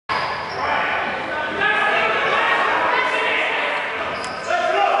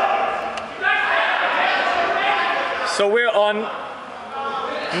So we're on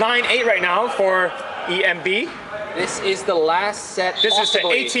 9-8 right now for EMB. This is the last set. This is the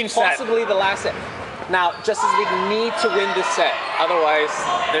 18th set. Possibly the last set. Now, Justice League need to win this set, otherwise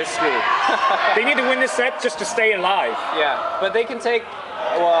they're screwed. They need to win this set just to stay alive. Yeah, but they can take.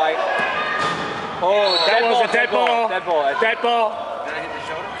 Well, that was a dead ball. Dead ball. Dead ball. Did I hit the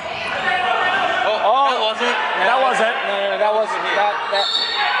shoulder? Oh, that wasn't. That wasn't. No, that wasn't.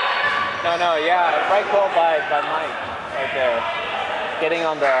 No. Yeah, right call by Mike right there, getting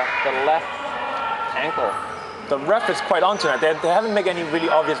on the left ankle. The ref is quite on tonight. They haven't made any really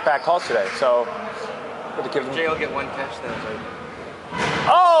obvious bad calls today, so. Give them... Jay will get one catch then.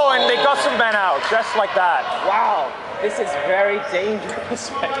 Oh, and they got some men out just like that. Wow, this is very dangerous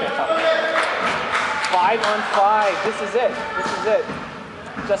right now. 5-on-5. This is it.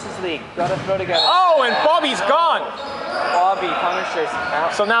 Justice League, gotta throw together. Oh, and Bobby's gone. Bobby, Punisher's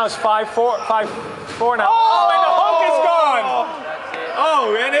out. So now it's 5-4 now. Oh, and the Hulk is gone.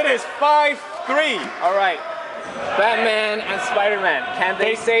 Oh, and it is 5-3. All right, Batman and Spider-Man, can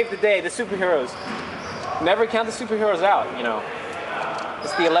they save the day? The superheroes. Never count the superheroes out, you know.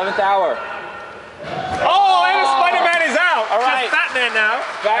 It's the 11th hour. Oh, and Spider-Man is out. All right. Just Batman now.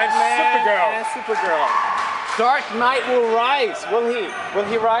 Batman and Supergirl. Dark Knight will rise. Will he? Will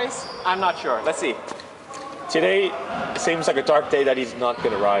he rise? I'm not sure. Let's see. Today seems like a dark day that he's not going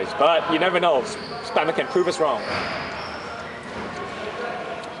to rise, but you never know. Spider-Man can prove us wrong.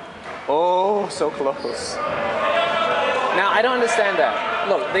 Oh, so close. Now, I don't understand that.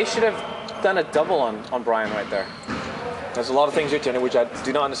 Look, they should have done a double on Brian right there. There's a lot of things here, Jenny, which I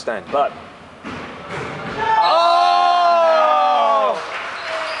do not understand, but... Oh!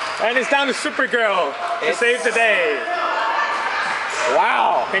 And it's down to Supergirl to save the day.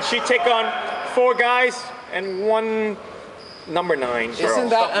 Wow! Can she take on 4 guys and 1 number 9 girl? Isn't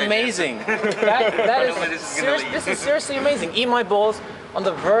that amazing? This is seriously amazing. Eat My Bulls, on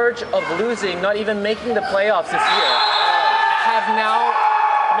the verge of losing, not even making the playoffs this year, have now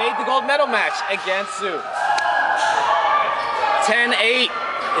made the gold medal match against Zoo. 10-8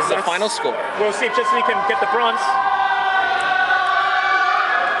 is the final score. We'll see if Justice League can get the bronze.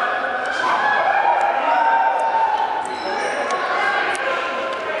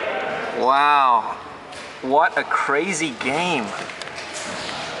 Wow. What a crazy game.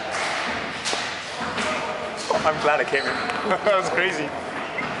 I'm glad I came in. That was crazy.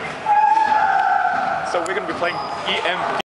 So we're going to be playing EMB.